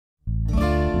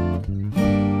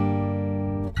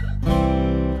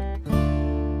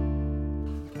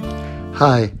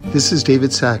Hi, this is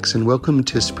David Sachs, and welcome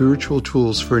to Spiritual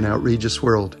Tools for an Outrageous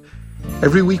World.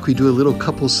 Every week we do a little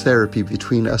couples therapy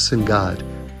between us and God.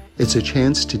 It's a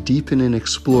chance to deepen and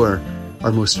explore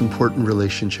our most important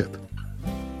relationship.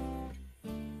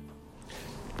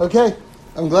 Okay,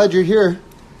 I'm glad you're here.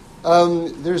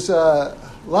 There's a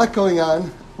lot going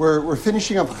on. We're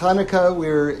finishing up Hanukkah.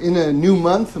 We're in a new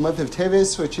month, the month of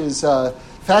Teves, which is a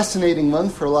fascinating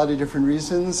month for a lot of different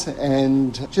reasons,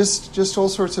 and just all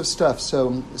sorts of stuff.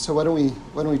 So why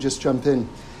don't we just jump in?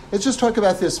 Let's just talk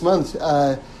about this month.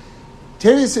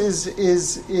 Teves is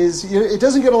it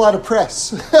doesn't get a lot of press.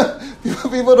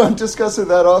 People don't discuss it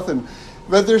that often,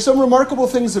 but there's some remarkable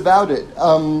things about it.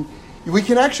 We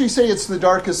can actually say it's the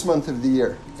darkest month of the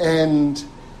year, and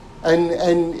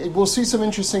we'll see some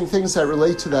interesting things that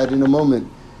relate to that in a moment.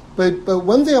 But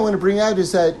one thing I want to bring out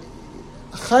is that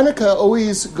Hanukkah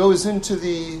always goes into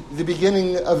the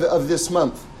beginning of this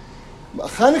month.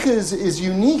 Hanukkah is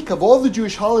unique of all the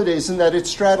Jewish holidays in that it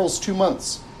straddles 2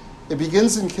 months. It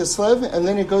begins in Kislev and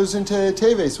then it goes into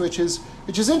Teves, which is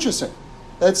interesting.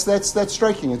 That's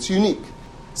striking. It's unique.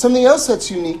 Something else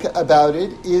that's unique about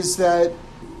it is that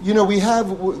we have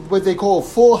what they call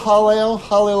full Hallel.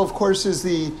 Hallel, of course, is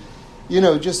the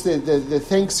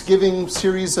Thanksgiving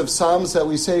series of Psalms that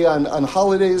we say on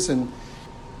holidays, and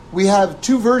we have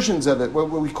 2 versions of it, what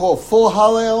we call full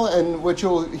Hallel and what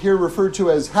you'll hear referred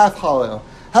to as half Hallel.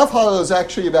 Half Hallel is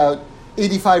actually about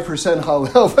 85%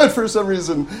 Hallel, but for some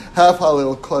reason half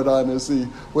Hallel caught on as the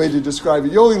way to describe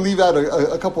it. You only leave out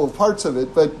a couple of parts of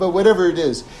it, but whatever it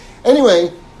is.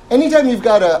 Anyway, anytime you've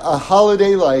got a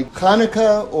holiday like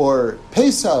Hanukkah or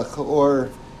Pesach or,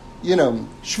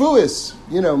 Shavuos,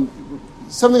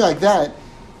 something like that,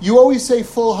 you always say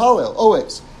full Hallel,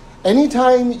 always.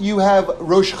 Anytime you have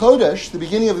Rosh Chodesh, the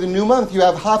beginning of the new month, you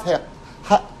have half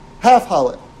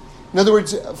Hallel. In other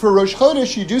words, for Rosh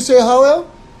Chodesh, you do say Hallel,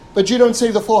 but you don't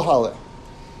say the full Hallel.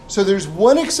 So there's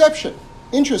one exception,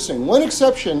 interesting, one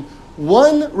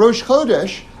Rosh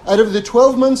Chodesh out of the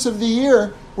 12 months of the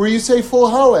year where you say full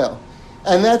Hallel,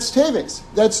 and that's Teves.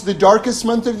 That's the darkest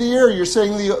month of the year. You're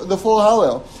saying the full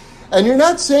Hallel. And you're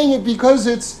not saying it because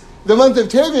it's the month of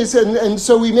Teves, and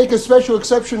so we make a special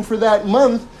exception for that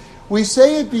month. We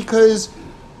say it because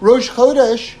Rosh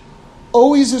Chodesh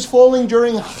always is falling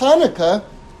during Hanukkah,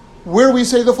 where we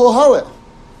say the full Hallel.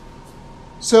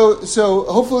 So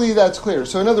hopefully that's clear.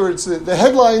 So in other words, the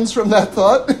headlines from that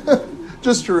thought,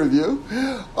 just to review,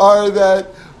 are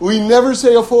that we never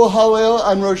say a full Hallel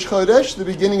on Rosh Chodesh, the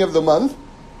beginning of the month,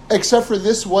 except for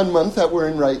this 1 month that we're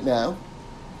in right now.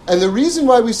 And the reason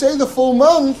why we say the full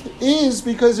month is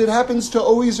because it happens to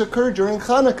always occur during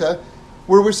Hanukkah,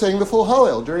 where we're saying the full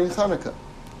Hallel during Hanukkah.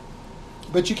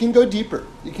 But you can go deeper,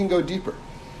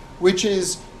 which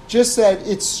is just that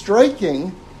it's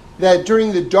striking that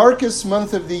during the darkest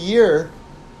month of the year,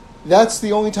 that's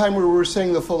the only time where we're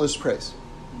saying the fullest praise.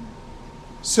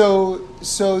 So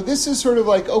this is sort of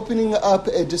like opening up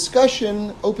a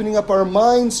discussion, opening up our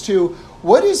minds to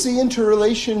what is the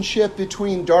interrelationship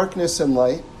between darkness and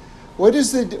light? What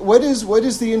is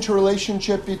the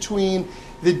interrelationship between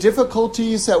the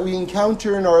difficulties that we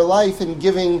encounter in our life and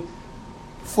giving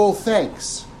full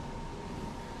thanks?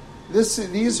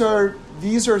 These are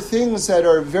things that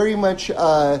are very much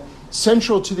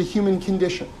central to the human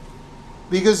condition,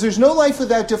 because there's no life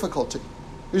without difficulty.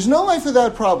 There's no life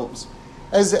without problems.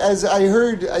 As I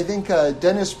heard, I think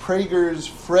Dennis Prager's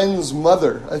friend's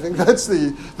mother, I think that's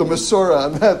the Masorah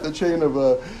on that, the chain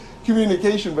of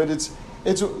communication. But it's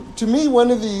to me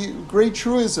one of the great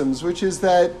truisms, which is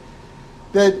that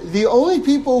the only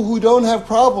people who don't have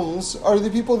problems are the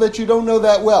people that you don't know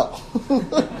that well.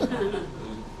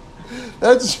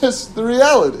 That's just the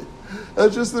reality.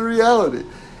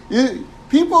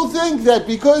 People think that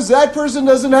because that person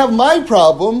doesn't have my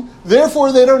problem,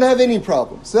 therefore they don't have any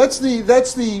problems. That's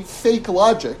the fake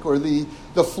logic, or the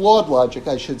flawed logic,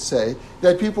 I should say,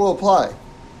 that people apply.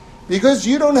 Because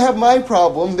you don't have my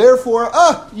problem, therefore,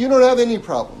 you don't have any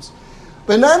problems.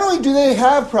 But not only do they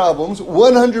have problems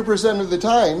 100% of the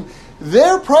time,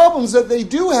 their problems that they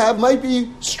do have might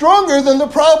be stronger than the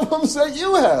problems that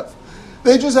you have.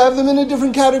 They just have them in a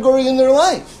different category in their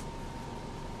life.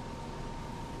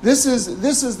 This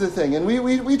is the thing, and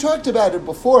we talked about it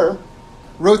before.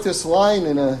 Wrote this line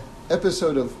in an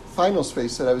episode of Final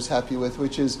Space that I was happy with,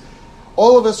 which is,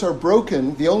 all of us are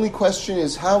broken. The only question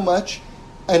is how much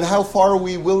and how far are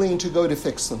we willing to go to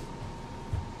fix them.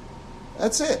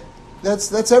 That's it.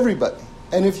 That's everybody.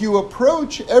 And if you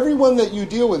approach everyone that you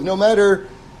deal with, no matter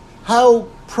how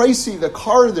pricey the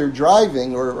car they're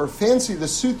driving or fancy the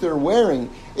suit they're wearing,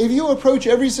 if you approach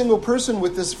every single person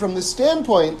with this from the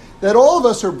standpoint that all of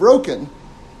us are broken,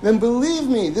 then believe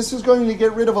me, this is going to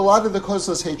get rid of a lot of the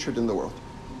causeless hatred in the world.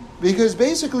 Because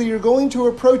basically you're going to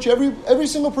approach every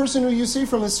single person who you see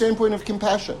from the standpoint of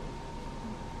compassion.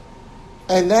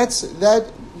 And that's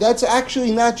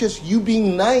actually not just you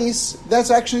being nice, that's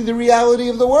actually the reality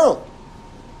of the world.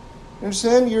 You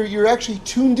understand? You're actually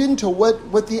tuned into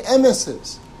what the emes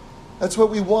is. That's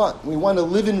what we want. We want to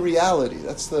live in reality.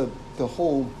 That's the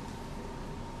whole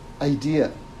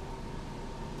idea.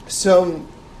 So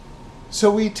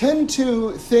we tend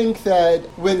to think that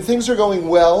when things are going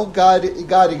well, God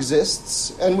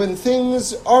exists. And when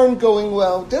things aren't going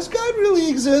well, does God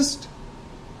really exist?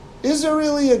 Is there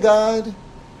really a God?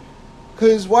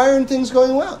 Because why aren't things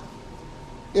going well?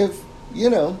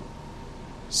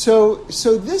 So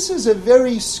this is a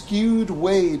very skewed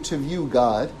way to view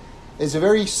God. It's a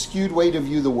very skewed way to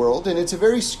view the world. And it's a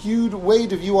very skewed way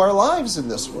to view our lives in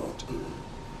this world.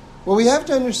 What we have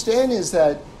to understand is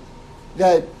that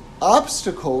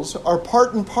obstacles are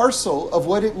part and parcel of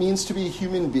what it means to be a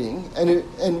human being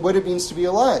and what it means to be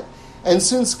alive. And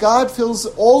since God fills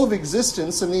all of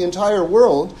existence in the entire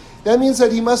world, that means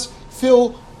that he must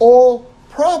fill all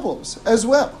problems as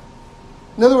well.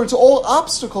 In other words, all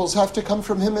obstacles have to come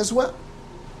from him as well.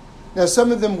 Now,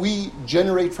 some of them we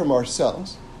generate from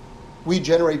ourselves. We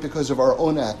generate because of our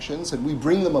own actions, and we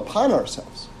bring them upon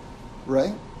ourselves,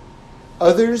 right?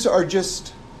 Others are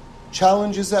just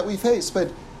challenges that we face.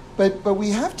 But we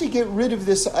have to get rid of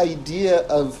this idea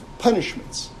of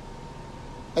punishments.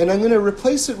 And I'm going to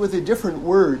replace it with a different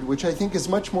word, which I think is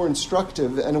much more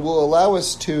instructive and will allow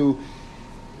us to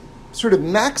sort of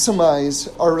maximize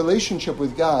our relationship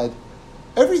with God.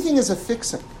 Everything is a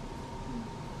fixing.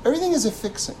 Everything is a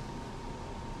fixing.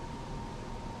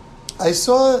 I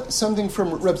saw something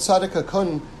from Reb Tzadok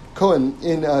Cohen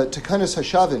in Tekanos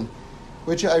HaShavin,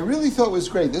 which I really thought was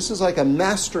great. This is like a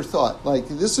master thought.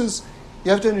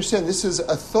 You have to understand, this is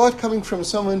a thought coming from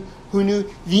someone who knew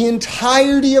the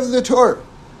entirety of the Torah,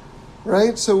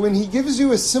 right? So when he gives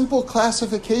you a simple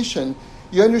classification,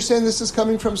 you understand this is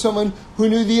coming from someone who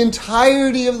knew the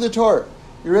entirety of the Torah.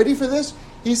 You ready for this?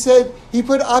 He said he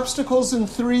put obstacles in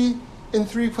three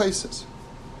places,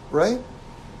 right?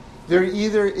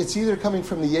 It's either coming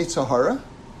from the Yetzer Hara,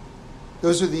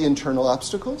 those are the internal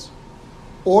obstacles,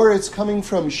 or it's coming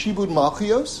from Shibud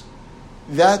Malchios,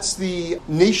 that's the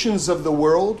nations of the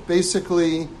world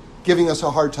basically giving us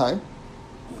a hard time,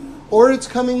 or it's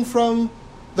coming from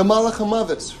the Malach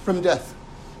HaMavis, from death.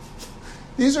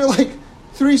 These are like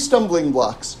three stumbling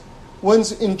blocks.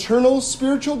 One's internal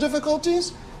spiritual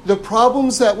difficulties, the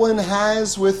problems that one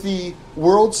has with the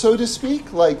world, so to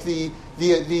speak, like the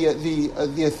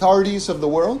authorities of the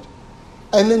world,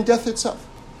 and then death itself.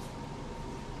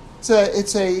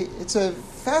 It's a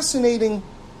fascinating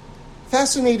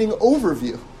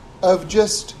overview of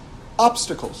just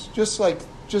obstacles. Just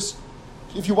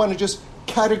if you want to just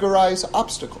categorize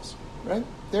obstacles, right?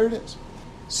 There it is.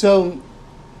 So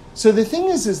the thing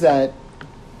is that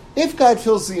if God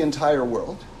fills the entire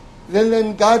world,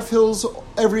 then God fills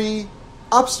every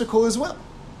obstacle as well.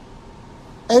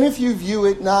 And if you view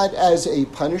it not as a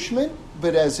punishment,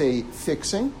 but as a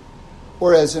fixing,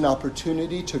 or as an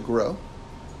opportunity to grow,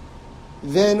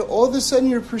 then all of a sudden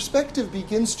your perspective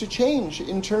begins to change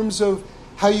in terms of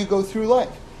how you go through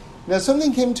life. Now,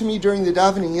 something came to me during the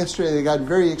davening yesterday that I got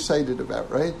very excited about,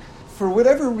 right? For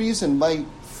whatever reason, my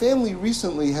family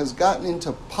recently has gotten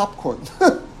into popcorn.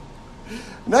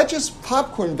 Not just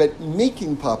popcorn, but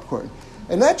making popcorn.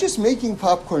 And not just making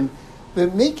popcorn,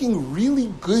 but making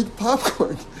really good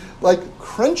popcorn. Like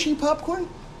crunchy popcorn.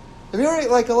 Have you ever,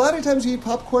 like a lot of times you eat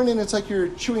popcorn and it's like you're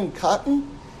chewing cotton?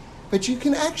 But you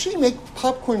can actually make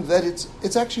popcorn that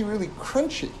it's actually really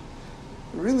crunchy.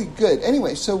 Really good.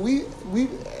 Anyway, so we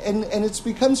it's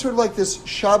become sort of like this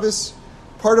Shabbos,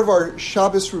 part of our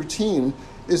Shabbos routine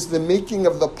is the making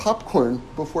of the popcorn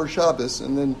before Shabbos,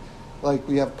 and then like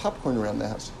we have popcorn around the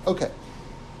house. Okay.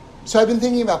 So I've been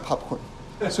thinking about popcorn.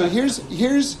 So here's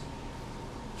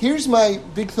my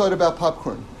big thought about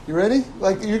popcorn. You ready?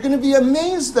 Like, you're going to be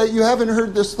amazed that you haven't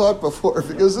heard this thought before,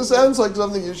 because this sounds like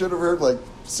something you should have heard like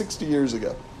 60 years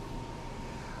ago.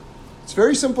 It's a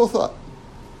very simple thought.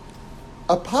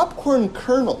 A popcorn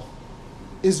kernel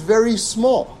is very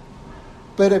small,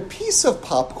 but a piece of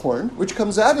popcorn, which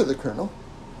comes out of the kernel,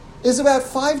 is about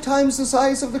 5 times the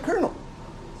size of the kernel.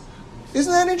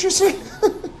 Isn't that interesting?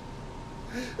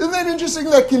 Isn't that interesting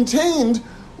that contained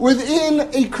within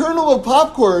a kernel of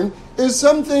popcorn is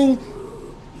something,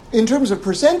 in terms of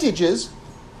percentages,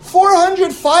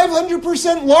 400,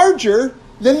 500% larger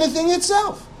than the thing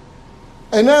itself.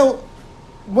 And now,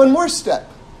 one more step.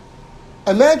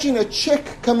 Imagine a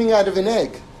chick coming out of an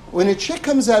egg. When a chick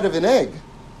comes out of an egg,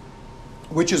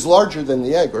 which is larger than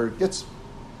the egg, or it gets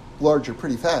larger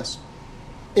pretty fast,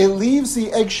 it leaves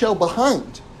the eggshell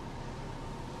behind.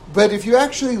 But if you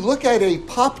actually look at a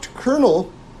popped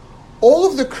kernel, all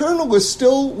of the kernel is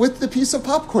still with the piece of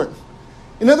popcorn.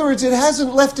 In other words, it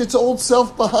hasn't left its old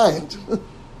self behind.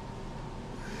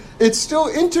 It's still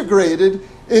integrated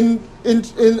in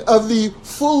of the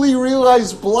fully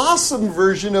realized blossom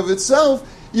version of itself.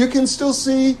 You can still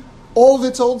see all of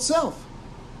its old self.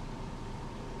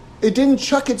 It didn't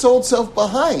chuck its old self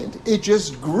behind. It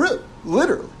just grew,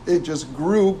 literally. It just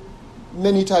grew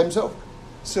many times over.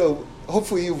 So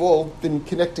hopefully you've all been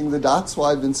connecting the dots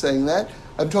while I've been saying that.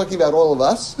 I'm talking about all of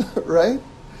us, right?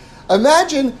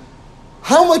 Imagine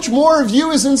how much more of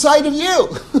you is inside of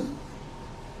you.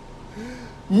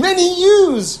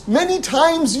 Many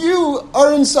times you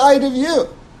are inside of you.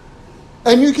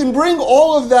 And you can bring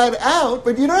all of that out,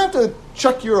 but you don't have to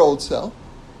chuck your old self.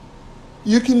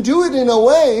 You can do it in a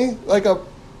way, like a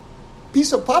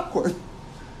piece of popcorn,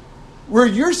 where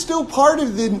you're still part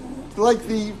of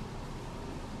the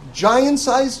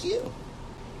giant-sized you.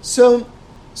 So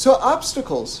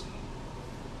obstacles,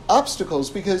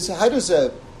 because how does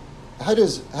it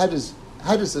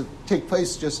take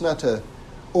place? Just not to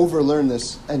overlearn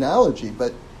this analogy,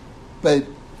 but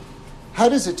how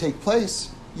does it take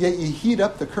place? Yet you heat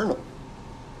up the kernel,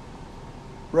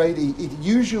 right? It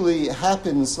usually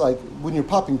happens like when you're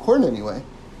popping corn anyway.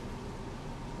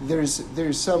 There's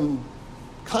some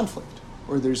conflict,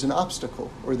 or there's an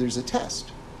obstacle, or there's a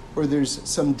test, or there's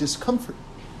some discomfort,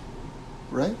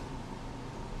 right?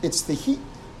 It's the heat.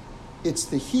 It's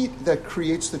the heat that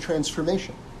creates the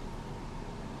transformation.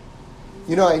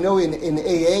 You know, I know in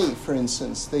AA, for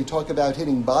instance, they talk about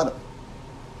hitting bottom.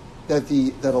 That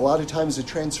a lot of times the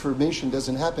transformation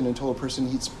doesn't happen until a person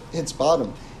hits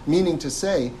bottom, meaning to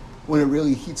say when it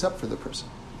really heats up for the person.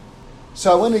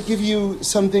 So I want to give you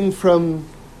something from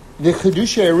the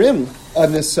Chiddushei HaRim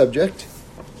on this subject,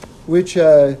 which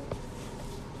I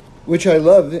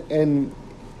love, and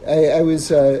I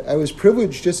was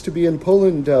privileged just to be in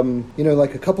Poland,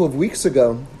 like a couple of weeks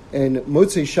ago, and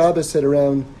Motzei Shabbos at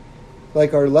around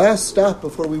like our last stop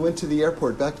before we went to the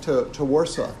airport back to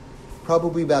Warsaw,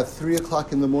 probably about 3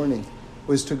 o'clock in the morning,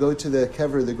 was to go to the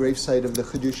kever, the gravesite of the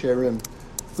Chiddushei HaRim,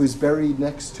 who's buried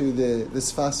next to the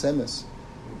Sfas Emes.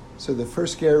 So the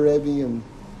first Ger Rebbe and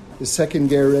the second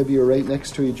Ger Rebbe are right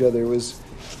next to each other. It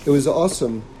was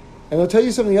awesome. And I'll tell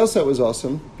you something else that was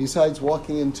awesome, besides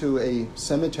walking into a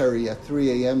cemetery at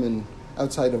 3 a.m.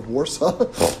 outside of Warsaw,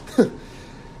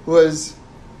 was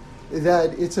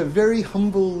that it's a very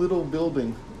humble little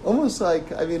building. Almost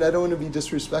like, I don't want to be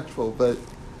disrespectful, but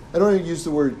I don't want to use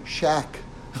the word shack,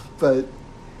 but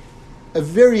a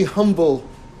very humble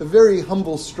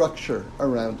structure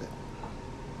around it.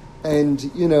 And,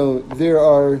 there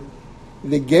are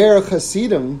the Ger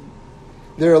Hasidim.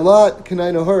 There are a lot,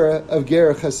 Kanai Nahora, of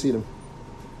Ger Hasidim.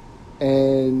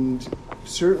 And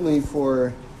certainly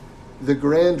for the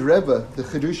Grand Rebbe, the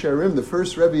Chiddushei HaRim, the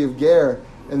first Rebbe of Ger,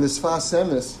 and the Sfas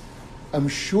Emes, I'm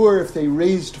sure if they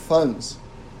raised funds,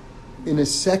 in a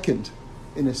second,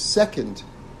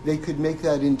 they could make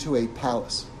that into a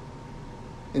palace.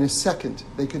 In a second,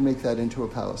 they could make that into a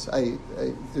palace.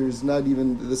 There's not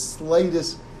even the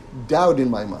slightest doubt in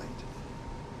my mind.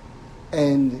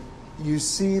 And you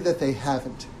see that they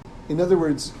haven't. In other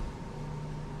words,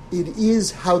 it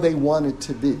is how they want it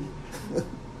to be.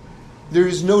 There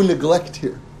is no neglect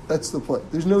here. That's the point.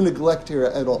 There's no neglect here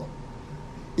at all.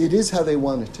 It is how they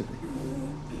want it to be.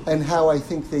 And how I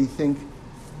think they think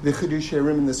the Chiddushei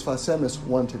HaRim and the Sfas Emes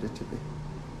wanted it to be.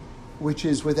 Which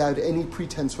is without any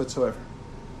pretense whatsoever.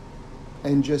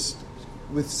 And just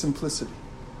with simplicity.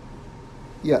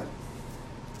 Yeah.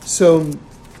 So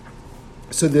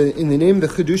in the name of the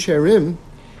Chiddushei HaRim,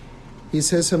 he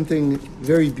says something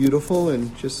very beautiful,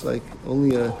 and just like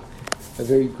only a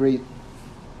very great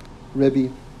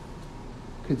Rebbe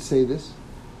could say this.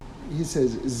 He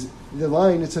says, the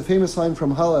line, it's a famous line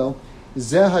from Hallel,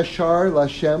 Zeh hashar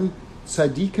Lashem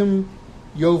tzadikim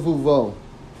yovuvo,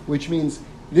 which means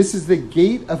this is the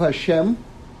gate of Hashem,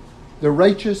 the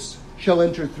righteous shall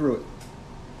enter through it.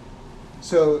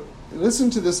 So listen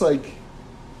to this, like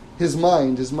his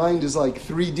mind is like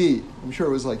 3D. I'm sure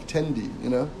it was like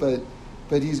 10D,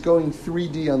 but he's going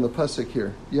 3D on the pasuk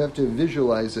here. You have to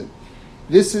visualize it.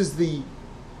 This is the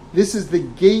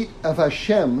gate of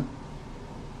Hashem,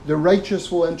 the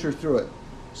righteous will enter through it.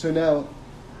 So now,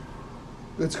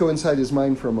 let's go inside his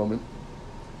mind for a moment.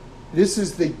 This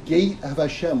is the gate of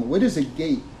Hashem. What is a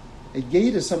gate? A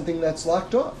gate is something that's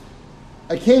locked off.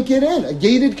 I can't get in. A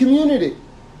gated community,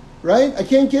 right? I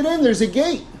can't get in. There's a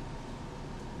gate.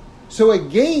 So a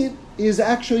gate is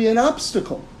actually an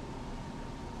obstacle.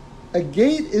 A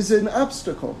gate is an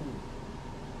obstacle.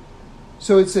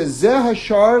 So it says, Zeh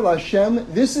hashar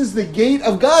l'Hashem, this is the gate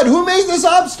of God. Who made this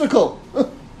obstacle?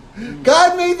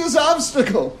 God made this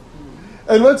obstacle.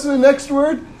 And what's the next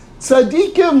word?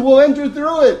 Tzaddikim will enter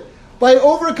through it. By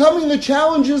overcoming the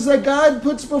challenges that God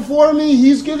puts before me,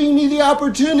 He's giving me the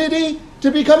opportunity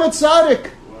to become a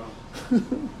tzaddik. Wow.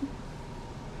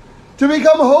 To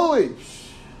become holy.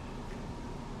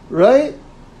 Right?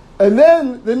 And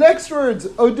then the next words,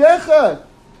 Odecha,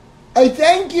 I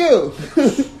thank you.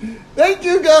 Thank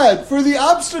you, God, for the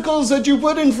obstacles that you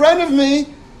put in front of me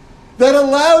that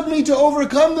allowed me to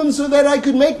overcome them so that I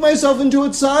could make myself into a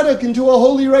tzaddik, into a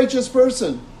holy, righteous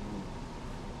person.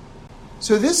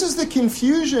 So this is the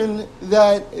confusion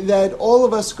that all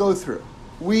of us go through.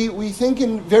 We think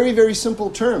in very, very simple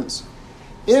terms.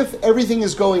 If everything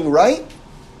is going right,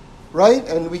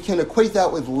 and we can equate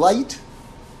that with light.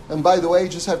 And by the way, I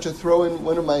just have to throw in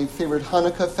one of my favorite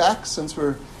Hanukkah facts, since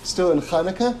we're still in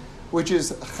Hanukkah, which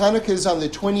is Hanukkah is on the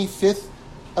 25th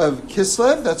of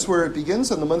Kislev. That's where it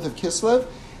begins, on the month of Kislev.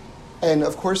 And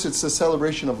of course, it's the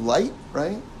celebration of light,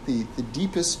 right? The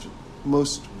deepest,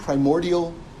 most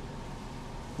primordial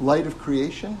light of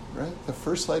creation, right? The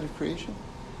first light of creation.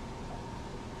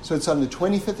 So it's on the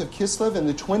 25th of Kislev, and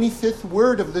the 25th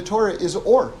word of the Torah is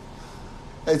Or.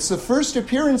 It's the first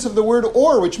appearance of the word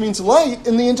Or, which means light,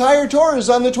 in the entire Torah is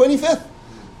on the 25th.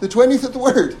 The 25th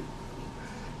word.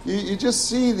 You just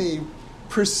see the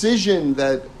precision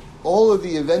that all of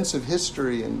the events of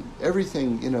history and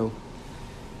everything,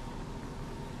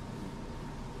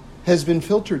 has been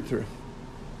filtered through.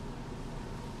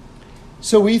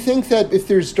 So we think that if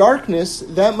there's darkness,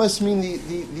 that must mean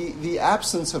the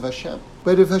absence of Hashem.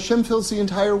 But if Hashem fills the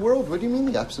entire world, what do you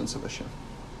mean the absence of Hashem?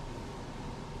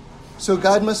 So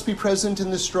God must be present in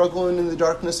the struggle and in the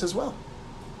darkness as well.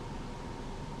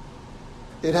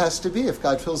 It has to be if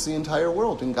God fills the entire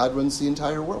world and God runs the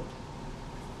entire world.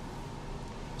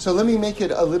 So let me make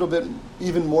it a little bit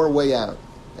even more way out.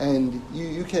 And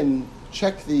you can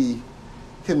check you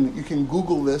can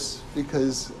Google this,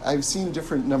 because I've seen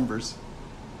different numbers.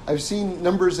 I've seen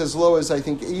numbers as low as, I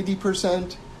think,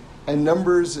 80% and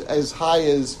numbers as high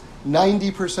as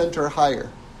 90% or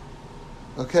higher.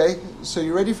 Okay? So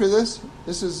you ready for this?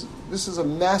 This is a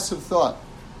massive thought.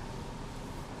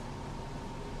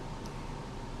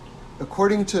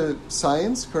 According to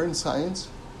science, current science,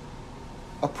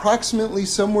 approximately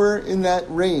somewhere in that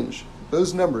range,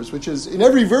 those numbers, which is in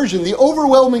every version the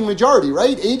overwhelming majority,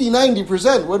 right? 80,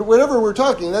 90%, whatever we're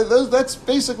talking, that's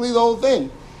basically the whole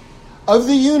thing, of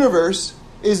the universe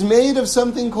is made of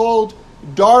something called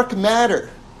dark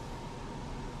matter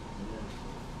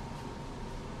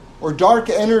or dark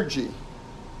energy.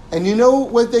 And you know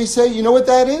what they say? You know what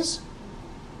that is?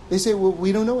 They say, well,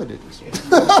 we don't know what it is.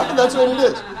 That's what it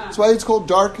is. That's why it's called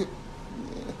dark.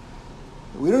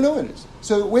 We don't know what it is.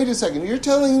 So wait a second. You're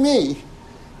telling me,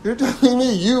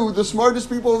 you, the smartest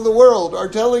people of the world, are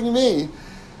telling me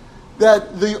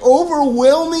that the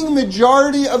overwhelming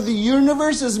majority of the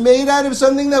universe is made out of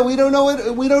something that we don't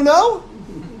know. We don't know?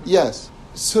 Yes.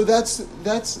 So that's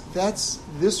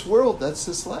this world. That's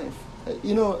this life.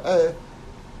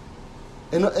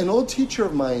 An old teacher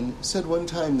of mine said one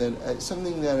time that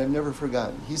something that I've never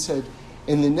forgotten. He said,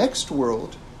 in the next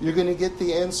world, you're going to get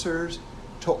the answers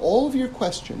to all of your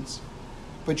questions,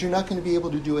 but you're not going to be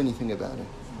able to do anything about it.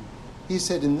 He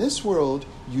said, in this world,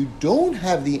 you don't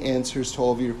have the answers to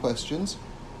all of your questions,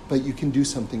 but you can do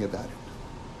something about it.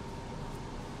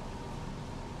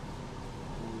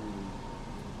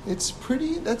 It's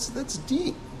pretty, that's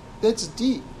deep. That's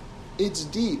deep. It's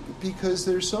deep because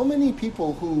there's so many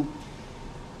people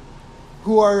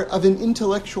who are of an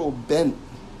intellectual bent,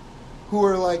 who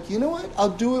are like, you know what, I'll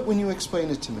do it when you explain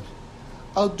it to me.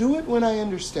 I'll do it when I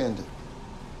understand it.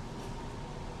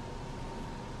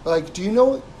 Like, do you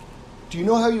know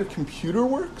how your computer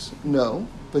works? No.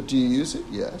 But do you use it?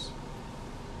 Yes.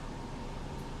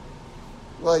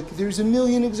 Like, there's a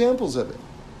million examples of it.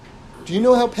 Do you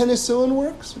know how penicillin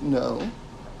works? No.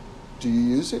 Do you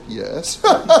use it? Yes.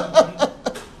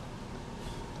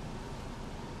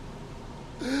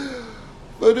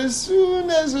 But as soon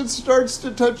as it starts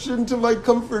to touch into my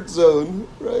comfort zone,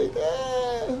 right,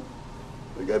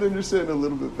 I got to understand a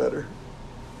little bit better.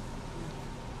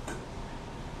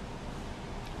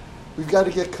 We've got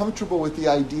to get comfortable with the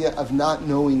idea of not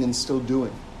knowing and still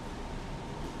doing.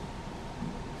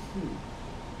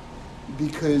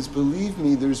 Because believe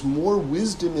me, there's more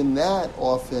wisdom in that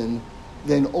often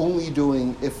than only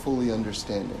doing if fully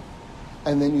understanding.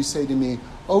 And then you say to me,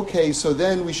 okay, so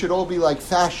then we should all be like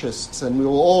fascists and we'll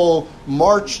all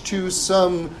march to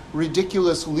some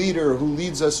ridiculous leader who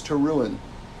leads us to ruin.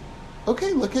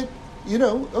 Okay, look at,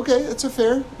 okay, it's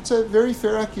a very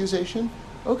fair accusation.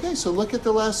 Okay, so look at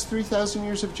the last 3,000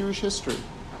 years of Jewish history.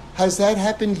 Has that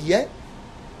happened yet?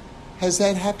 Has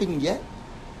that happened yet?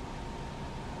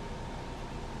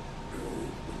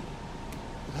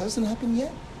 It hasn't happened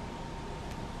yet.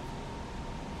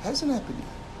 Hasn't happened yet.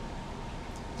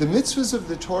 The mitzvahs of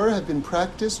the Torah have been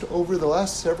practiced over the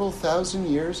last several thousand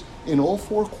years in all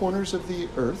four corners of the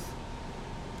earth,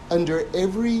 under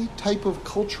every type of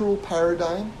cultural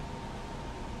paradigm,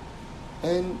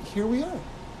 and here we are.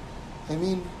 I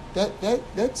mean,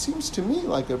 that seems to me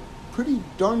like a pretty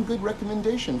darn good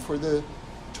recommendation for the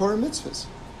Torah mitzvahs.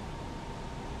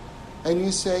 And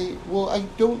you say, well, I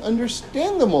don't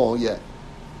understand them all yet.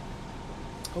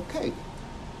 Okay,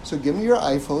 so give me your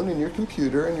iPhone and your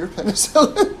computer and your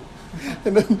penicillin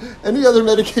and then any other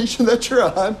medication that you're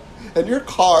on and your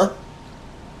car.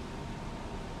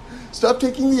 Stop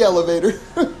taking the elevator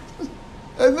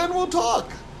and then we'll talk.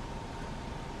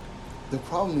 The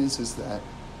problem is that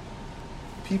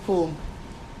people,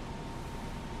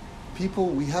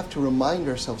 we have to remind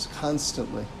ourselves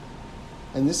constantly,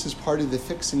 and this is part of the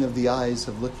fixing of the eyes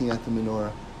of looking at the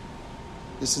menorah.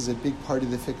 This is a big part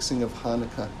of the fixing of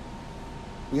Hanukkah.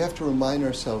 We have to remind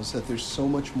ourselves that there's so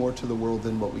much more to the world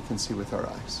than what we can see with our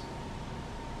eyes.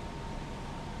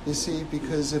 You see,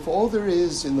 because if all there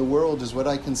is in the world is what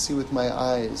I can see with my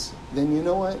eyes, then you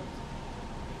know what?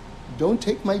 Don't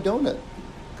take my donut,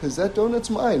 because that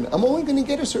donut's mine. I'm only going to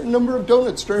get a certain number of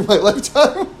donuts during my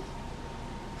lifetime.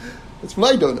 It's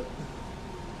my donut.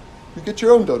 You get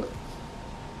your own donut.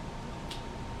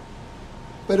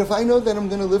 But if I know that I'm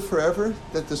going to live forever,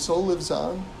 that the soul lives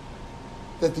on,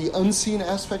 that the unseen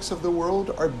aspects of the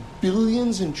world are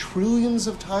billions and trillions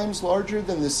of times larger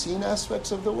than the seen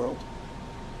aspects of the world,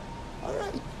 all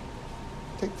right,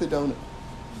 take the donut.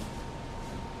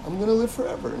 I'm going to live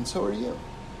forever, and so are you.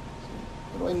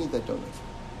 What do I need that donut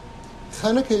for?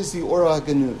 Hanukkah is the Or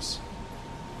HaGanuz.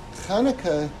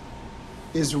 Hanukkah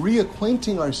is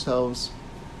reacquainting ourselves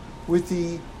with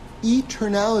the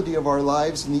eternality of our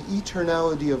lives and the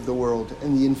eternality of the world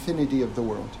and the infinity of the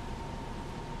world.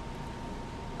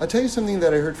 I'll tell you something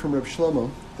that I heard from Reb Shlomo,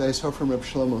 that I saw from Reb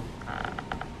Shlomo.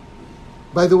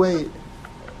 By the way,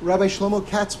 Rabbi Shlomo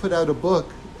Katz put out a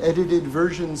book, edited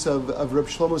versions of Reb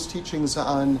Shlomo's teachings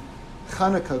on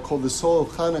Hanukkah, called The Soul of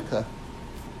Hanukkah.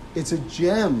 It's a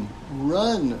gem.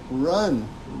 Run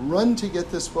to get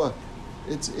this book.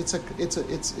 It's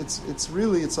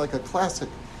like a classic.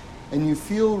 And you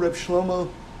feel Reb Shlomo,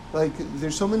 like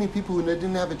there's so many people who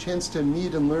didn't have a chance to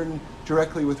meet and learn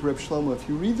directly with Reb Shlomo. If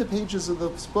you read the pages of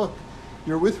this book,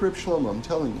 you're with Reb Shlomo, I'm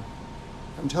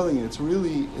telling you, it's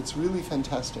really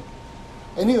fantastic.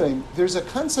 Anyway, there's a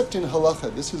concept in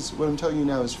halacha. This is what I'm telling you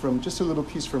now is from just a little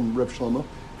piece from Reb Shlomo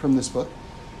from this book.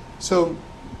 So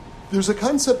there's a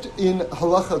concept in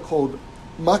halacha called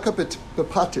maka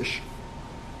bepatish,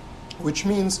 which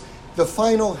means the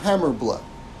final hammer blow.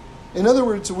 In other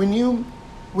words,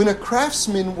 when a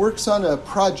craftsman works on a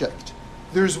project,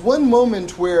 there's one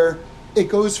moment where it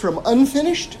goes from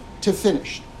unfinished to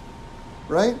finished,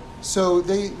 right? So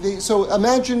so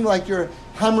imagine like you're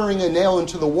hammering a nail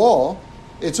into the wall.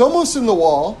 It's almost in the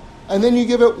wall, and then you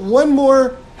give it one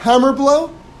more hammer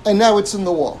blow, and now it's in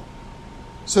the wall.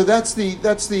 So that's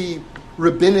the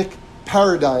rabbinic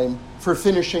paradigm for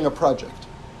finishing a project.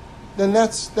 Then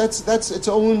that's its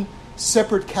own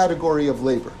separate category of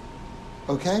labor.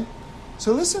 Okay?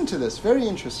 So listen to this, very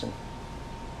interesting.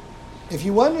 If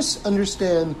you want to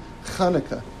understand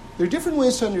Hanukkah, there are different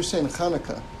ways to understand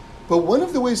Hanukkah, but one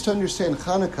of the ways to understand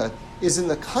Hanukkah is in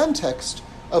the context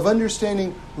of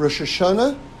understanding Rosh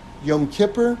Hashanah, Yom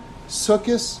Kippur,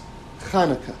 Sukkot,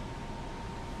 Hanukkah.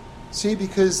 See,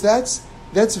 because that's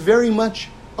very much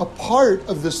a part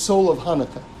of the soul of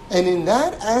Hanukkah. And in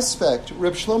that aspect,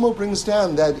 Reb Shlomo brings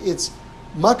down that it's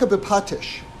maka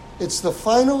bepatish. It's the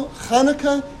final,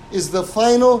 Hanukkah is the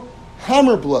final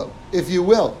hammer blow, if you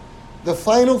will. The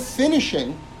final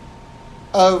finishing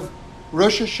of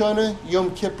Rosh Hashanah,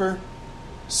 Yom Kippur,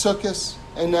 Sukkot,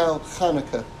 and now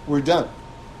Hanukkah. We're done.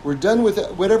 We're done with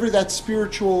whatever that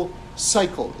spiritual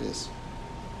cycle is.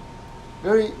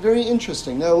 Very, very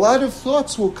interesting. Now, a lot of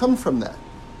thoughts will come from that.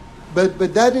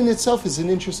 But that in itself is an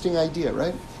interesting idea,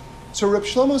 right? So Reb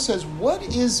Shlomo says, what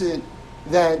is it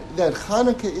that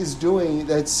Hanukkah is doing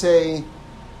that say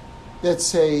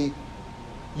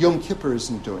Yom Kippur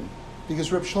isn't doing?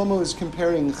 Because Reb Shlomo is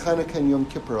comparing Hanukkah and Yom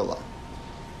Kippur a lot.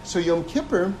 So Yom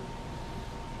Kippur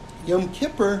Yom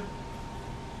Kippur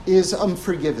is I'm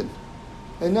forgiven.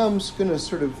 And now I'm just going to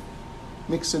sort of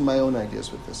mix in my own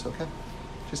ideas with this, okay?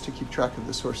 Just to keep track of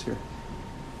the source here.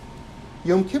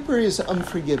 Yom Kippur is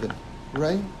unforgiven,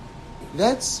 right?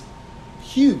 That's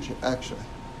huge, actually.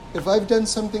 If I've done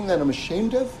something that I'm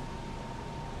ashamed of,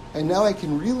 and now I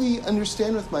can really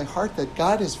understand with my heart that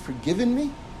God has forgiven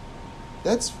me,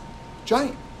 that's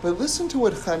giant. But listen to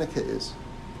what Hanukkah is.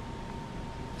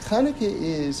 Hanukkah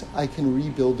is I can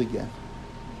rebuild again.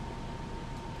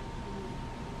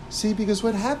 See, because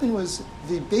what happened was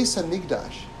the Beis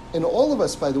HaMikdash, and all of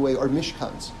us, by the way, are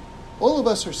mishkans. All of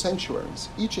us are sanctuaries,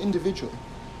 each individually.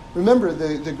 Remember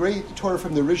the great Torah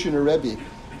from the Rishon Rebbe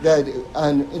that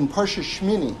in Parsha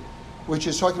Shmini, which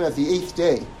is talking about the 8th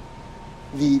day,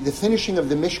 the finishing of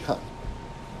the Mishkan.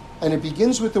 And it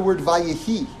begins with the word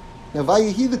Vayehi. Now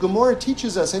Vayehi, the Gemara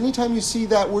teaches us, anytime you see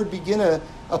that word begin a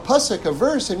pasuk, a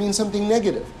verse, it means something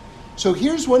negative. So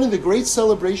here's one of the great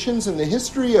celebrations in the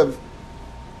history of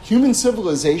human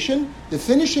civilization, the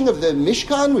finishing of the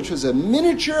Mishkan, which was a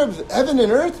miniature of heaven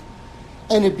and earth,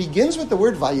 and it begins with the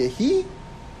word Vayehi.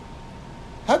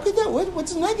 How could that?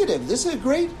 What's negative? This is a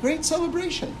great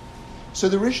celebration. So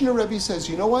the Rishon Rebbe says,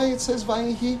 you know why it says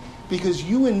Vayehi? Because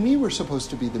you and me were supposed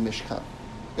to be the Mishkan.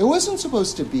 It wasn't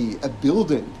supposed to be a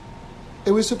building.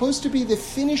 It was supposed to be the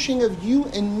finishing of you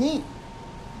and me.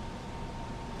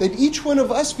 That each one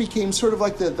of us became sort of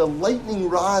like the lightning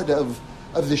rod of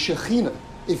the Shekhinah,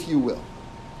 if you will.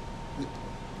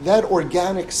 That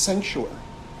organic sanctuary.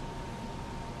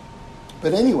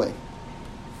 But anyway,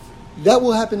 that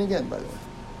will happen again, by the way.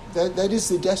 That is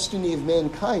the destiny of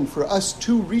mankind, for us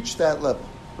to reach that level,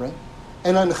 right?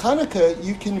 And on Hanukkah,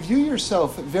 you can view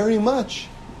yourself very much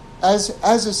as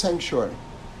a sanctuary.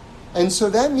 And so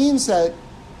that means that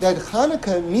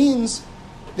Hanukkah means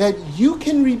that you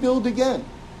can rebuild again.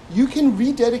 You can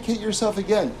rededicate yourself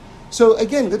again. So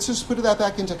again, let's just put that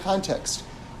back into context.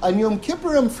 On Yom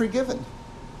Kippur, I'm forgiven.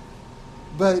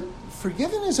 But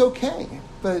forgiven is okay.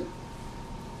 But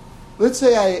let's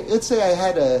say I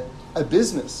had a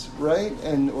business, right?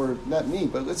 Or not me,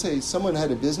 but let's say someone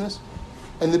had a business,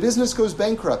 and the business goes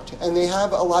bankrupt, and they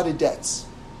have a lot of debts.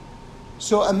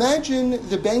 So imagine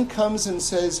the bank comes and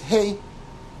says, hey,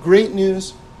 great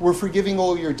news, we're forgiving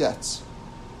all your debts.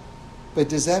 But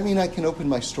does that mean I can open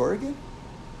my store again?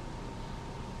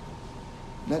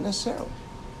 Not necessarily.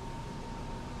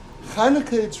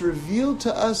 Hanukkah, it's revealed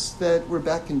to us that we're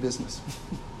back in business.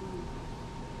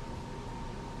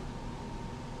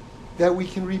 That we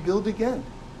can rebuild again.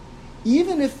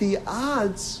 Even if the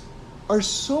odds are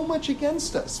so much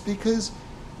against us, because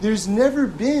there's never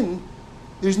been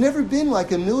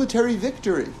like a military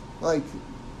victory, like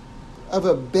of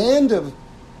a band of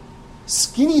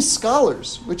skinny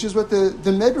scholars, which is what the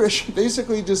Medrash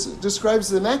basically describes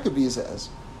the Maccabees as,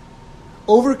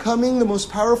 overcoming the most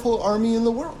powerful army in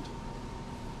the world.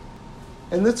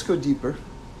 And let's go deeper.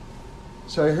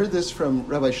 So I heard this from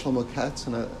Rabbi Shlomo Katz,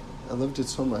 and I loved it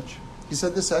so much. He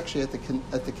said this actually at the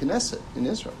Knesset in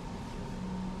Israel.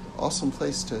 Awesome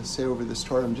place to say over this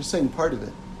Torah. I'm just saying part of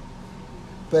it.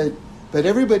 But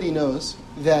everybody knows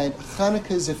that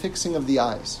Hanukkah is a fixing of the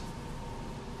eyes.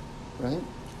 Right?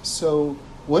 So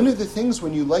one of the things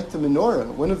when you light the menorah,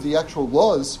 one of the actual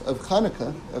laws of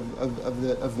Hanukkah,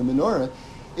 of the menorah,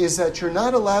 is that you're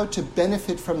not allowed to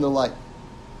benefit from the light.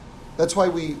 That's why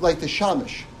we light the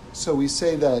shamash. So we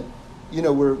say that,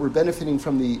 we're benefiting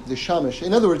from the shamash.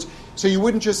 In other words, so you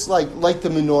wouldn't just light the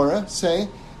menorah, say,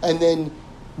 and then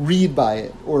read by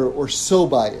it or sew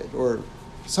by it or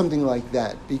something like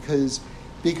that, because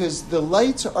the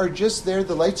lights are just there.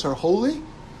 The lights are holy,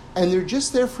 and they're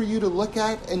just there for you to look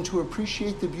at and to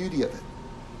appreciate the beauty of it.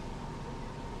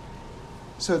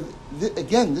 So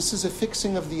again, this is a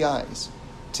fixing of the eyes,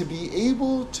 to be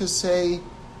able to say,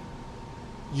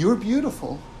 you're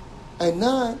beautiful, and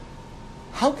not,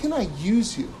 how can I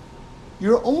use you?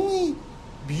 You're only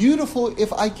beautiful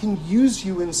if I can use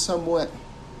you in some way.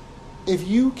 If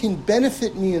you can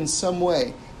benefit me in some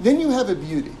way, then you have a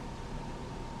beauty.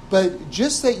 But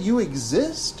just that you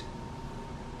exist,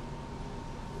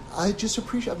 I'm just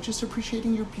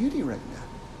appreciating your beauty right now.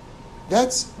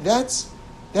 That's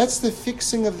the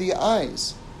fixing of the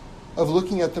eyes of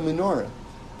looking at the menorah.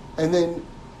 And then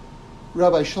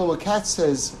Rabbi Shlomo Katz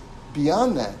says,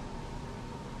 beyond that,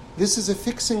 this is a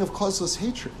fixing of causeless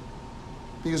hatred.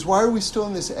 Because why are we still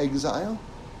in this exile?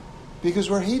 Because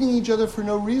we're hating each other for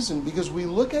no reason. Because we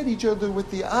look at each other with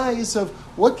the eyes of,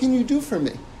 what can you do for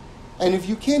me? And if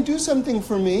you can't do something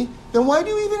for me, then why do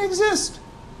you even exist?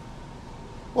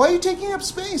 Why are you taking up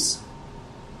space?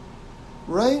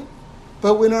 Right?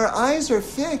 But when our eyes are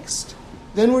fixed,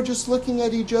 then we're just looking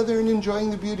at each other and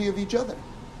enjoying the beauty of each other.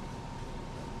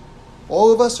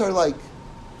 All of us are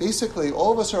basically,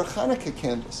 all of us are Hanukkah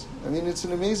candles. I mean, it's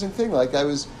an amazing thing. I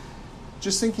was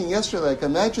just thinking yesterday,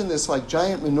 imagine this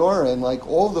giant menorah and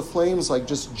all the flames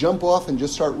just jump off and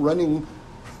just start running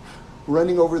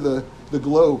over the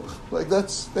globe.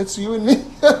 That's you and me.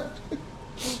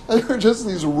 And we're just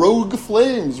these rogue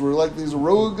flames. We're like these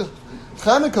rogue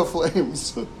Hanukkah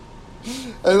flames. And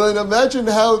then imagine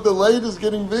how the light is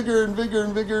getting bigger and bigger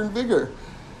and bigger and bigger.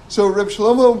 So Reb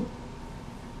Shlomo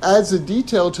adds a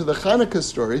detail to the Hanukkah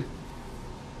story,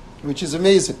 which is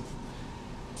amazing.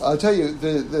 I'll tell you,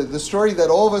 the story that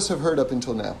all of us have heard up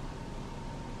until now.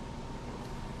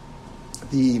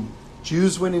 The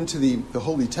Jews went into the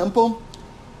Holy Temple,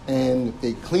 and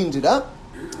they cleaned it up,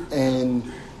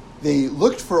 and they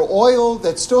looked for oil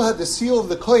that still had the seal of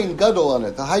the Kohen Gadol on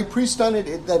it, the high priest on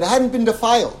it, that hadn't been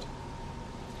defiled.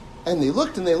 And they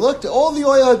looked, all the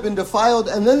oil had been defiled,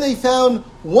 and then they found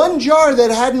one jar that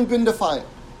hadn't been defiled.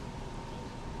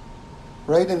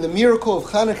 Right? And the miracle of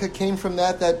Hanukkah came from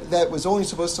that was only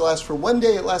supposed to last for 1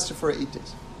 day, it lasted for 8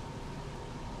 days.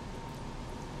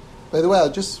 By the way,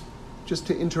 I'll just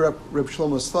to interrupt Reb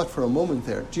Shlomo's thought for a moment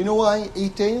there. Do you know why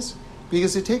 8 days?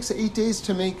 Because it takes 8 days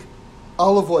to make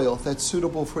olive oil that's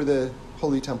suitable for the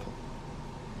Holy Temple.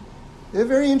 A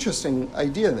very interesting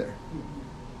idea there.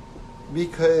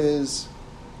 Because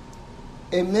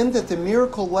it meant that the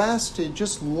miracle lasted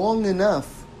just long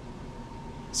enough.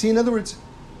 See, in other words,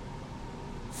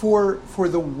 for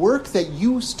the work that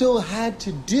you still had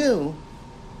to do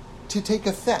to take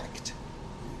effect.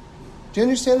 Do you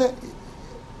understand that?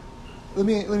 Let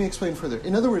me explain further.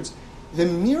 In other words, the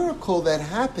miracle that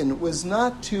happened was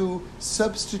not to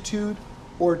substitute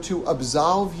or to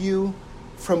absolve you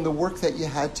from the work that you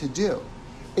had to do.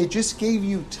 It just gave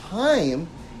you time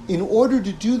in order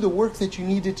to do the work that you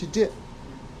needed to do.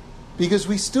 Because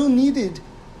we still needed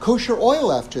kosher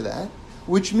oil after that,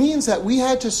 which means that we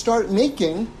had to start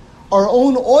making our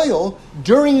own oil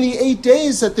during the 8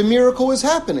 days that the miracle was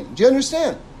happening. Do you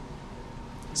understand?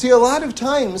 See, a lot of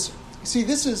times,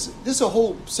 this is a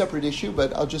whole separate issue,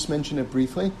 but I'll just mention it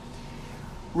briefly.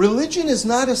 Religion is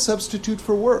not a substitute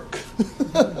for work.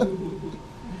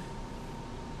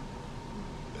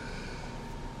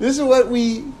 This is what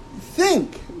we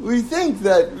think. We think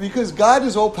that because God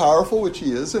is all-powerful, which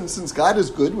He is, and since God is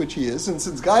good, which He is, and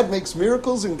since God makes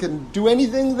miracles and can do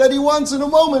anything that He wants in a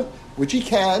moment, which He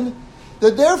can,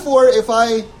 that therefore, if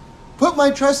I put my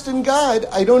trust in God,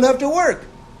 I don't have to work.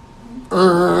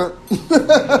 Oh,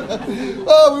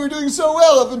 we were doing so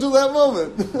well up until that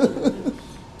moment.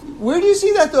 Where do you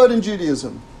see that thought in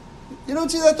Judaism? You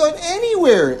don't see that thought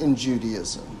anywhere in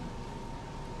Judaism.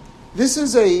 This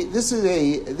is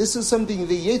something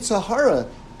the Yetzer Hara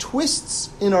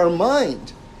twists in our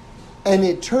mind, and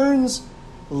it turns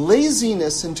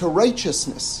laziness into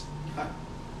righteousness. A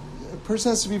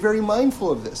person has to be very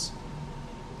mindful of this.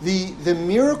 The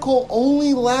miracle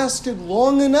only lasted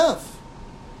long enough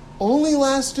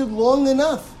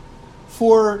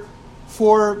for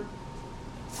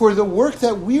the work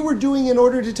that we were doing in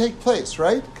order to take place,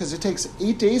 right? Because it takes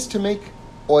 8 days to make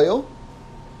oil,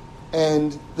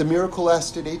 and the miracle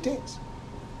lasted 8 days.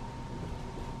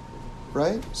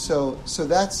 Right? So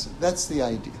that's the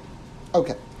idea.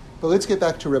 Okay, but let's get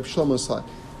back to Reb Shlomo's thought.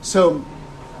 So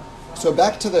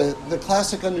back to the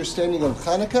classic understanding of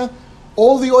Hanukkah.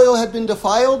 All the oil had been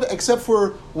defiled except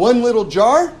for one little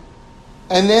jar,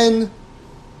 and then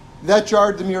that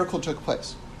jar, the miracle took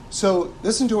place. So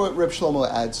listen to what Reb Shlomo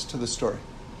adds to the story.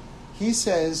 He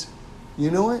says,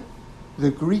 you know what?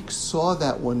 The Greeks saw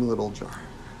that one little jar.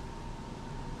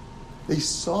 They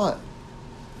saw it.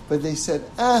 But they said,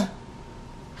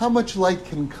 how much light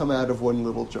can come out of one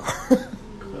little jar?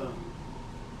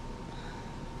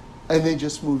 And they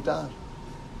just moved on.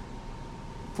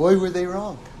 Boy, were they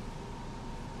wrong.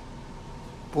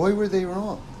 Boy, were they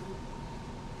wrong.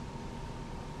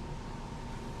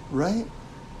 Right?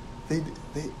 If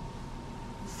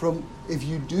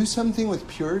you do something with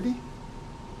purity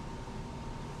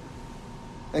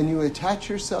and you attach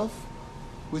yourself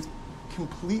with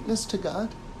completeness to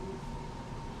God,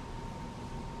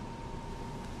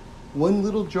 one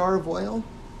little jar of oil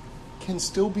can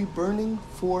still be burning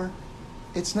for,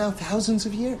 it's now thousands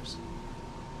of years.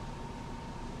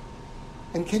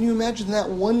 And can you imagine that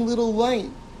one little light?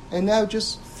 And now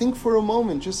just think for a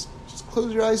moment, just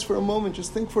close your eyes for a moment,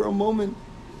 just think for a moment.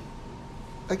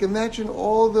 Like imagine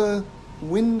all the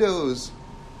windows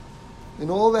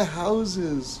and all the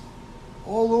houses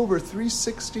all over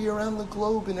 360 around the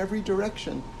globe in every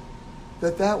direction,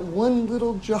 that one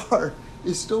little jar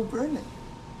is still burning.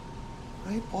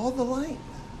 Right? All the light.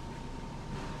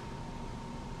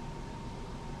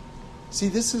 See,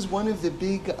 this is one of the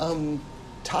big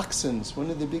toxins, one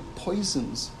of the big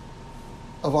poisons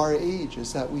of our age,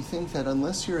 is that we think that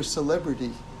unless you're a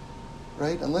celebrity,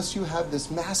 right, unless you have this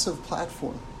massive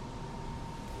platform,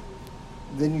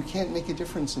 then you can't make a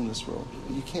difference in this world.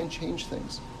 You can't change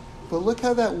things. But look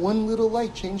how that one little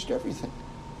light changed everything.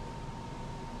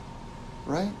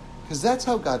 Right? Because that's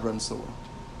how God runs the world.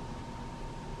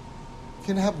 You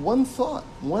can have one thought,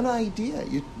 one idea.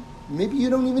 Maybe you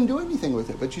don't even do anything with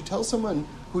it, but you tell someone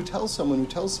who tells someone who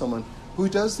tells someone who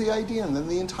does the idea, and then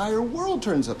the entire world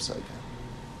turns upside down.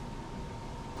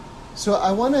 So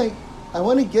I want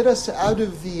to get us out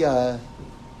of the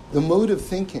mode of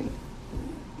thinking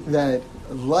that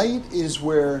light is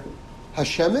where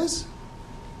Hashem is,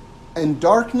 and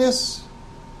darkness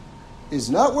is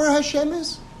not where Hashem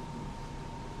is.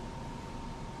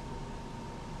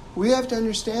 We have to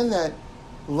understand that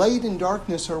light and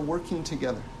darkness are working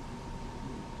together.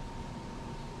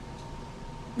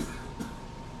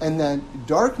 And that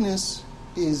darkness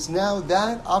is now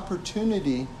that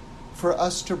opportunity for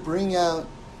us to bring out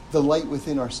the light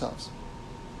within ourselves.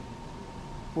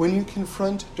 When you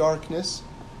confront darkness,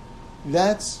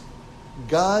 that's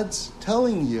God's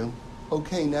telling you,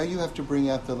 okay, now you have to bring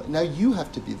out the light. Now you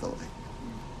have to be the light.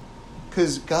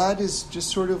 Because God is just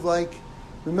sort of like,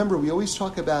 remember, we always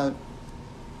talk about,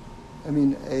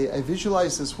 I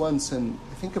visualized this once and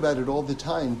I think about it all the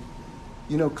time,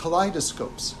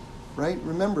 kaleidoscopes, right?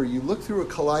 Remember, you look through a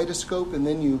kaleidoscope and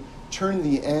then you turn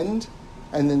the end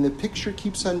and then the picture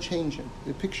keeps on changing.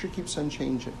 The picture keeps on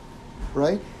changing,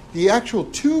 right? The actual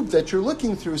tube that you're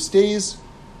looking through stays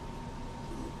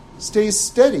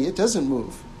steady. It doesn't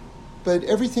move. But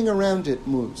everything around it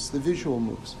moves. The visual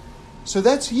moves. So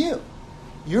that's you.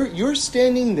 You're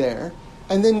standing there,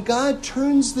 and then God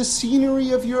turns the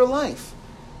scenery of your life.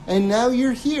 And now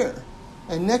you're here.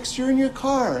 And next you're in your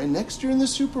car. And next you're in the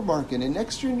supermarket. And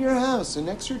next you're in your house. And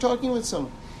next you're talking with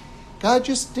someone. God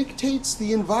just dictates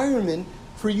the environment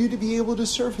for you to be able to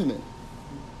serve Him in.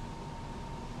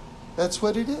 That's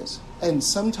what it is. And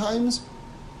sometimes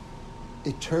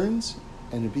it turns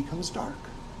and it becomes dark.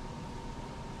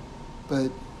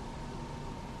 But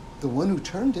the one who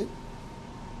turned it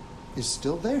is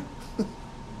still there.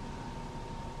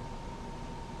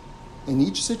 And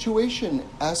each situation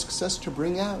asks us to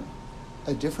bring out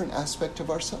a different aspect of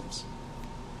ourselves.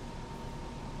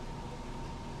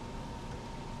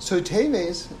 So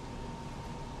Teves,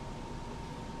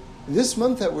 this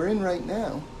month that we're in right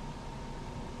now,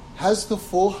 has the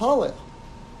full Hallel.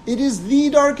 It is the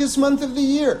darkest month of the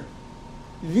year.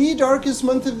 The darkest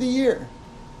month of the year.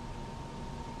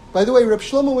 By the way, Reb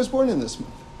Shlomo was born in this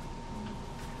month.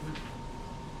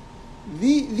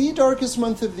 The darkest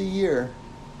month of the year,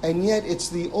 and yet it's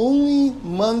the only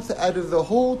month out of the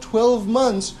whole 12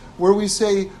 months where we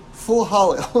say full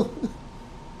Hallel.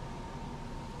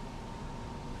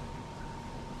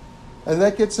 And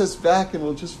that gets us back, and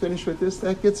we'll just finish with this,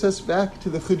 that gets us back to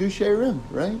the Chidushei HaRim,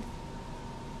 right? It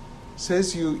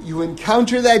says you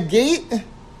encounter that gate,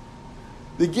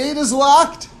 the gate is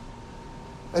locked,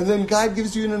 and then God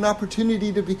gives you an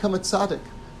opportunity to become a tzaddik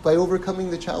by overcoming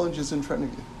the challenges in front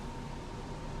of you.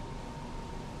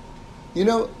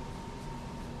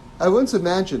 I once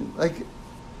imagined,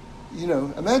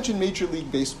 imagine Major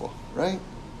League Baseball, right?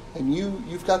 And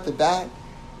you've got the bat,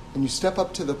 and you step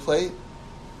up to the plate,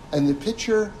 and the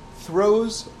pitcher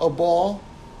throws a ball,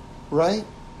 right?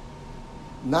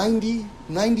 90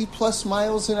 plus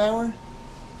miles an hour.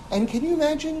 And can you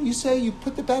imagine, you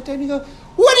put the bat down and you go,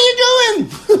 what are you doing?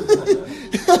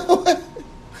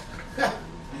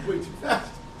 Way too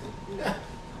fast.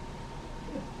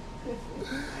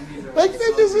 Like,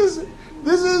 this is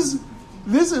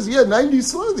 90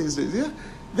 slow these days, yeah?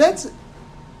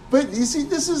 But you see,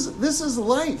 this is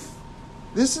life.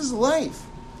 This is life.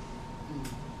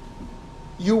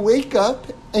 You wake up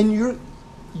and you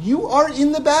are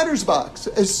in the batter's box.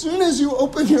 As soon as you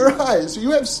open your eyes,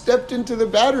 you have stepped into the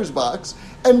batter's box,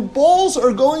 and balls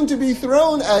are going to be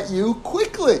thrown at you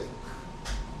quickly.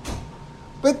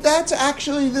 But that's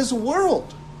actually this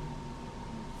world.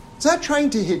 It's not trying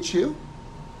to hit you.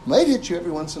 It might hit you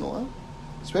every once in a while,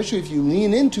 especially if you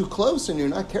lean in too close and you're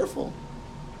not careful.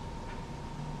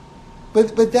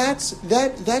 But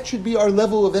that should be our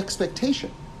level of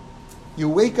expectation. You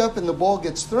wake up and the ball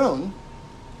gets thrown,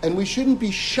 and we shouldn't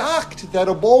be shocked that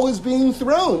a ball is being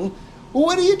thrown. Well,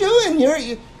 what are you doing?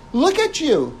 Look at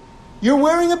you. You're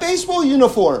wearing a baseball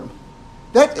uniform.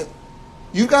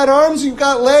 You've got arms, you've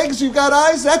got legs, you've got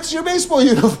eyes. That's your baseball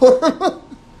uniform.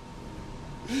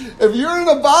 If you're in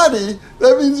a body,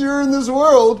 that means you're in this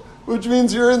world, which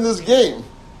means you're in this game.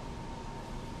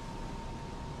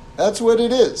 That's what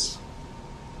it is.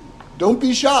 Don't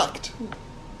be shocked,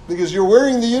 because you're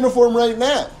wearing the uniform right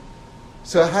now.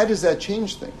 So how does that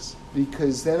change things?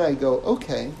 Because then I go,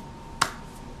 okay,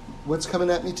 what's coming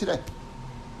at me today?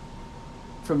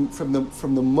 From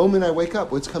the moment I wake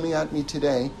up, what's coming at me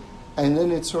today? And then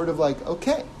it's sort of like,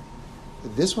 okay,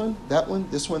 this one, that one,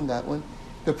 this one, that one.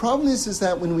 The problem is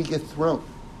that when we get thrown,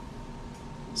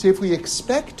 see, if we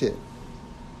expect it,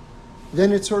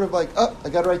 then it's sort of like, I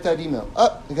got to write that email.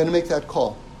 I got to make that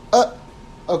call.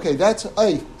 Okay, I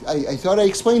thought I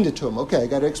explained it to him. Okay, I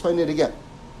got to explain it again.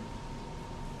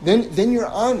 Then you're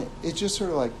on it. It's just sort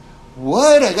of like,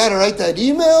 what? I got to write that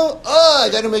email? I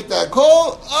got to make that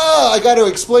call? I got to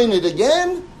explain it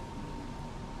again?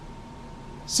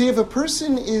 See, if a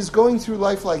person is going through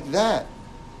life like that,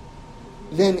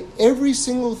 then every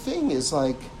single thing is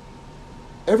like,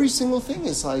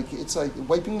 it's like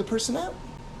wiping the person out.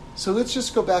 So let's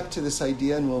just go back to this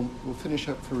idea and we'll finish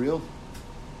up for real.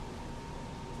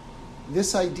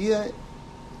 This idea,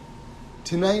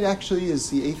 tonight actually is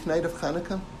the 8th night of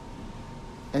Hanukkah.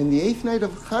 And the 8th night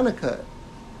of Hanukkah,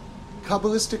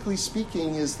 Kabbalistically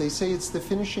speaking, is they say it's the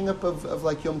finishing up of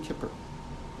like Yom Kippur.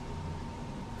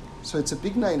 So it's a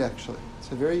big night actually.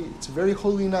 It's a very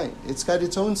holy night. It's got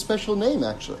its own special name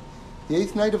actually. The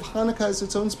 8th night of Hanukkah has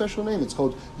its own special name. It's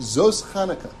called Zos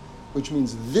Hanukkah, which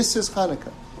means this is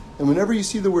Hanukkah. And whenever you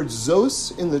see the word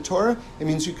Zos in the Torah, it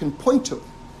means you can point to it.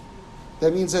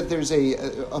 That means that there's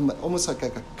almost like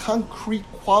a concrete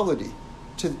quality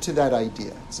to that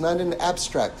idea. It's not an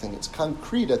abstract thing. It's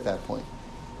concrete at that point.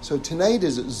 So tonight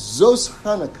is Zos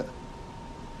Hanukkah.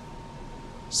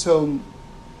 So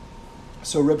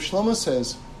Reb Shlomo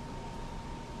says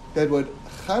that what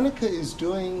Hanukkah is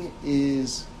doing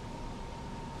is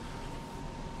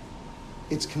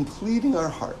it's completing our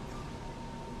heart.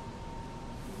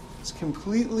 It's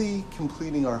completely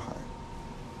completing our heart.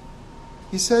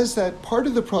 He says that part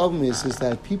of the problem is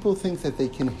that people think that they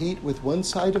can hate with one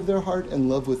side of their heart and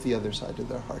love with the other side of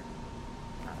their heart.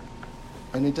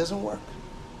 And it doesn't work.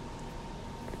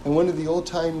 And one of the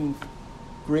old-time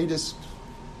greatest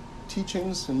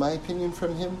teachings, in my opinion,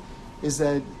 from him, is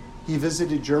that he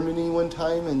visited Germany one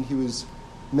time and he was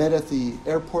met at the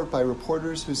airport by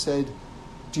reporters who said,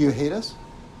 "Do you hate us?"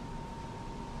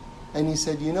 And he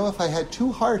said, if I had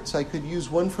two hearts, I could use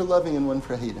one for loving and one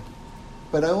for hating.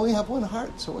 But I only have one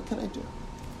heart, so what can I do?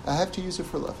 I have to use it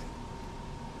for loving.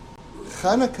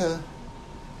 Hanukkah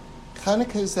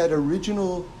is that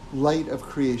original light of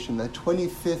creation, that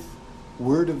 25th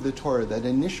word of the Torah, that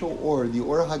initial or, the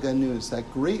Or HaGanuz,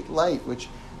 that great light which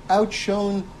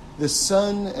outshone the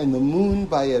sun and the moon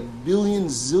by a billion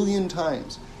zillion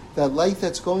times, that light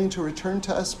that's going to return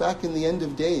to us back in the end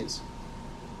of days.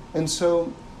 And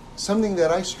so, something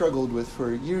that I struggled with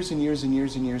for years and years and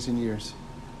years and years and years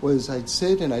was I'd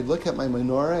sit and I'd look at my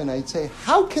menorah and I'd say,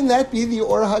 how can that be the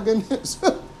Or HaGanuz?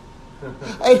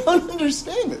 I don't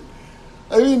understand it.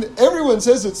 I mean, everyone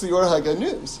says it's the Or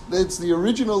HaGanuz. It's the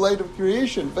original light of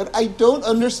creation. But I don't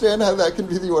understand how that can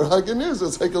be the Or HaGanuz.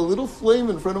 It's like a little flame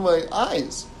in front of my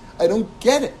eyes. I don't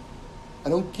get it.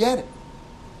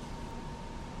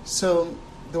 So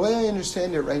the way I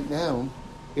understand it right now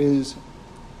is,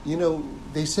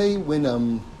 they say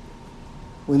when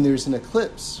there's an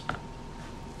eclipse,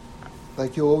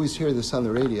 like you'll always hear this on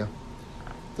the radio,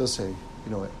 they'll say,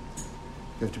 you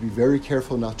have to be very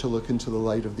careful not to look into the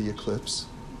light of the eclipse.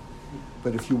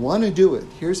 But if you want to do it,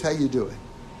 here's how you do it.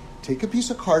 Take a piece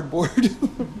of cardboard,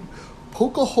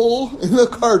 poke a hole in the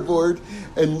cardboard,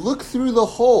 and look through the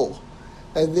hole.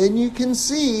 And then you'll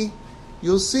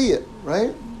see it,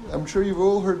 right? I'm sure you've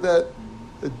all heard that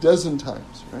a dozen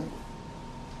times, right?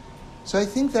 So I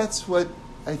think that's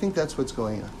what's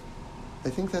going on. I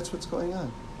think that's what's going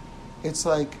on. It's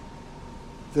like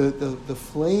the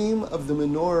flame of the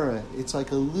menorah, it's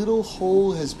like a little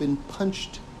hole has been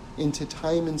punched into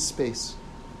time and space.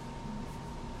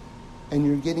 And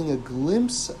you're getting a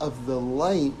glimpse of the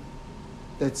light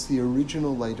that's the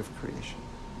original light of creation.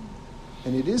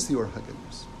 And it is the Or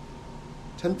HaGanuz.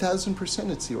 10,000%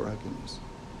 it's the Or HaGanuz.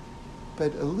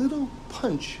 But a little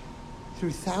punch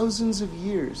through thousands of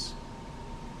years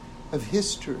of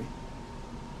history,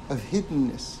 of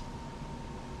hiddenness,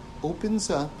 opens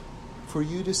up for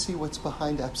you to see what's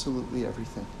behind absolutely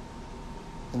everything.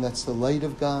 And that's the light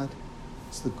of God.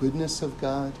 It's the goodness of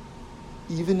God,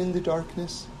 even in the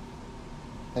darkness.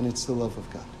 And it's the love of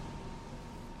God.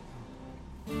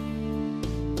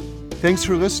 Thanks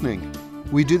for listening.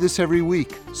 We do this every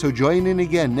week, so join in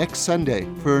again next Sunday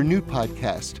for a new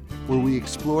podcast where we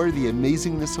explore the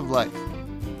amazingness of life.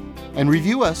 And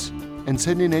review us and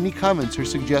send in any comments or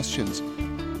suggestions.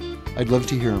 I'd love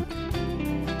to hear them.